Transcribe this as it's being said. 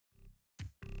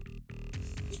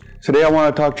Today I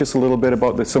want to talk just a little bit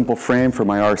about the simple frame for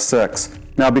my R6.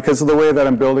 Now, because of the way that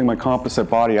I'm building my composite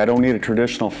body, I don't need a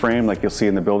traditional frame like you'll see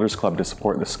in the Builders Club to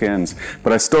support the skins,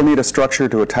 but I still need a structure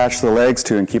to attach the legs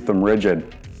to and keep them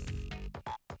rigid.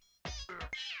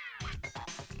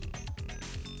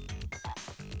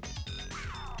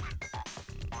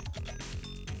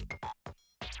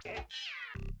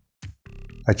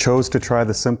 I chose to try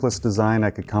the simplest design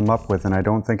I could come up with, and I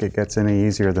don't think it gets any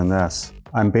easier than this.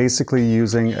 I'm basically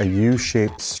using a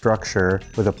U-shaped structure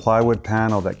with a plywood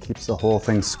panel that keeps the whole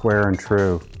thing square and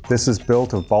true. This is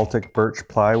built of Baltic birch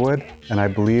plywood, and I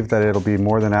believe that it'll be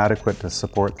more than adequate to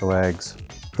support the legs.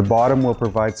 The bottom will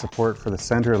provide support for the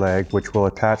center leg, which will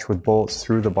attach with bolts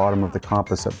through the bottom of the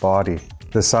composite body.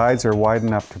 The sides are wide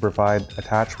enough to provide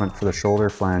attachment for the shoulder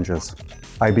flanges.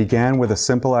 I began with a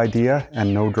simple idea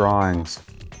and no drawings.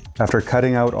 After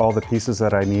cutting out all the pieces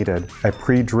that I needed, I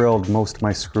pre-drilled most of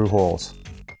my screw holes.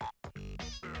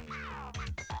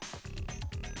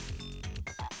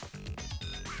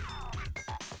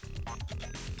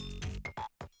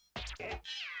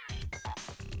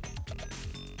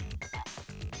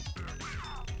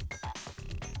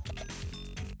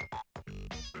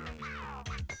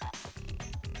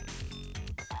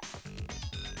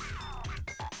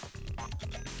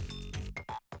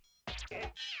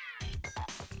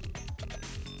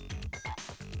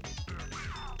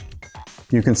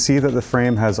 You can see that the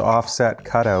frame has offset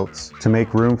cutouts to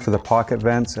make room for the pocket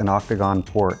vents and octagon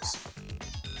ports.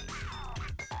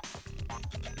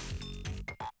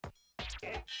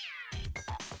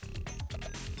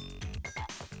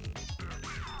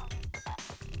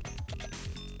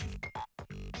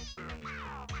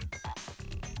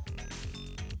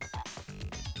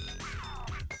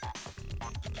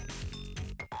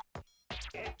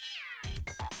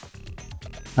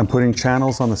 I'm putting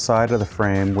channels on the side of the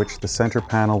frame which the center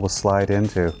panel will slide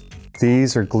into.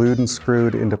 These are glued and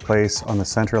screwed into place on the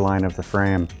center line of the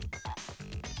frame.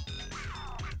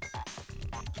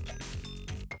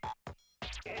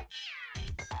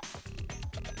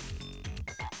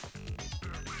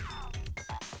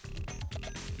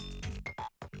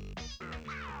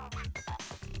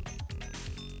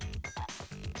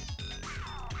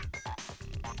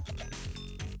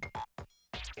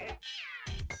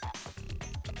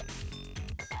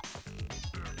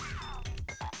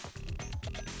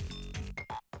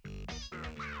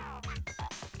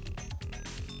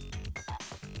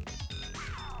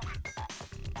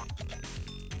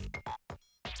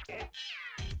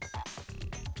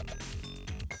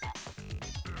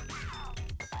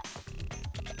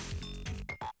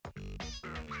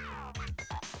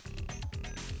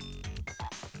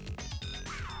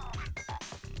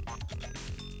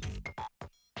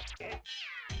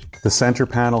 The center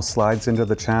panel slides into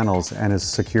the channels and is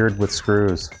secured with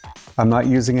screws. I'm not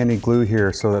using any glue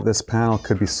here so that this panel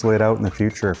could be slid out in the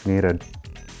future if needed.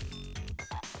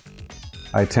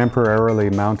 I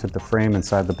temporarily mounted the frame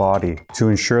inside the body to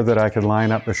ensure that I could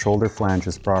line up the shoulder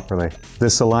flanges properly.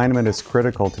 This alignment is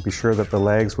critical to be sure that the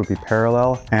legs would be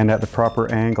parallel and at the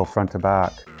proper angle front to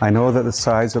back. I know that the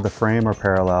sides of the frame are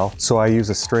parallel, so I use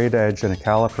a straight edge and a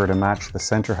caliper to match the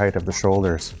center height of the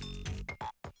shoulders.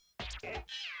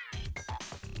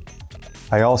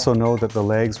 I also know that the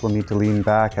legs will need to lean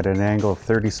back at an angle of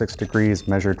 36 degrees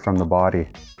measured from the body.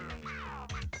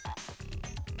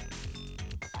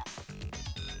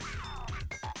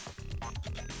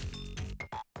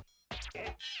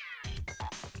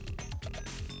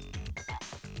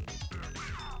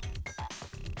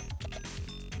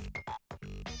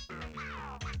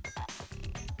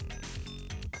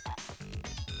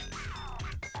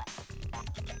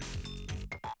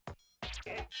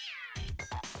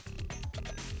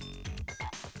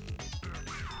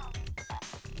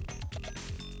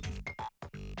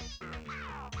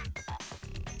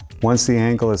 Once the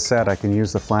angle is set, I can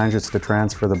use the flanges to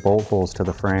transfer the bolt holes to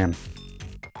the frame.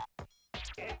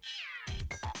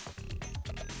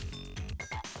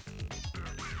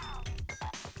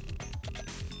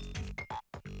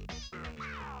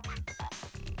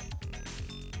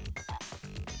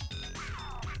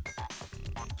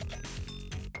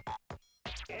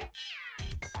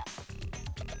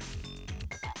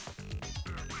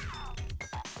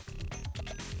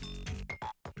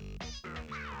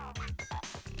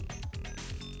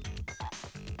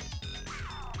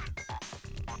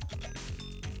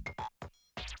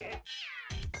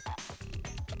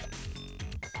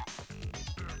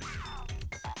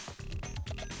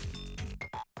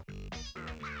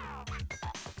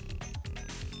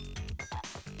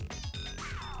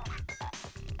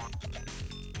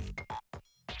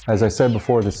 As I said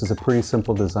before, this is a pretty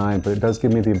simple design, but it does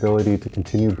give me the ability to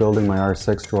continue building my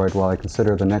R6 droid while I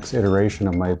consider the next iteration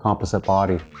of my composite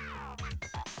body.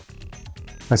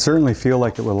 I certainly feel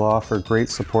like it will offer great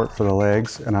support for the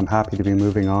legs, and I'm happy to be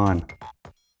moving on.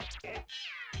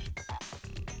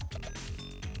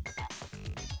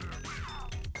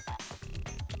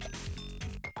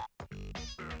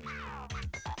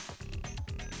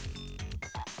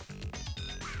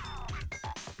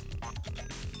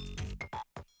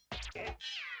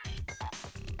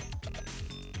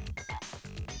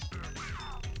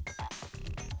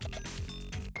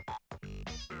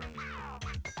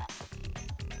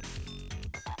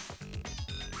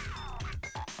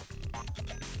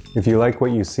 If you like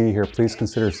what you see here, please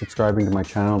consider subscribing to my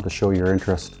channel to show your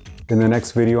interest. In the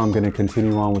next video, I'm going to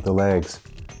continue on with the legs.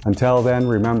 Until then,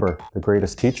 remember, the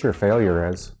greatest teacher failure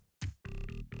is.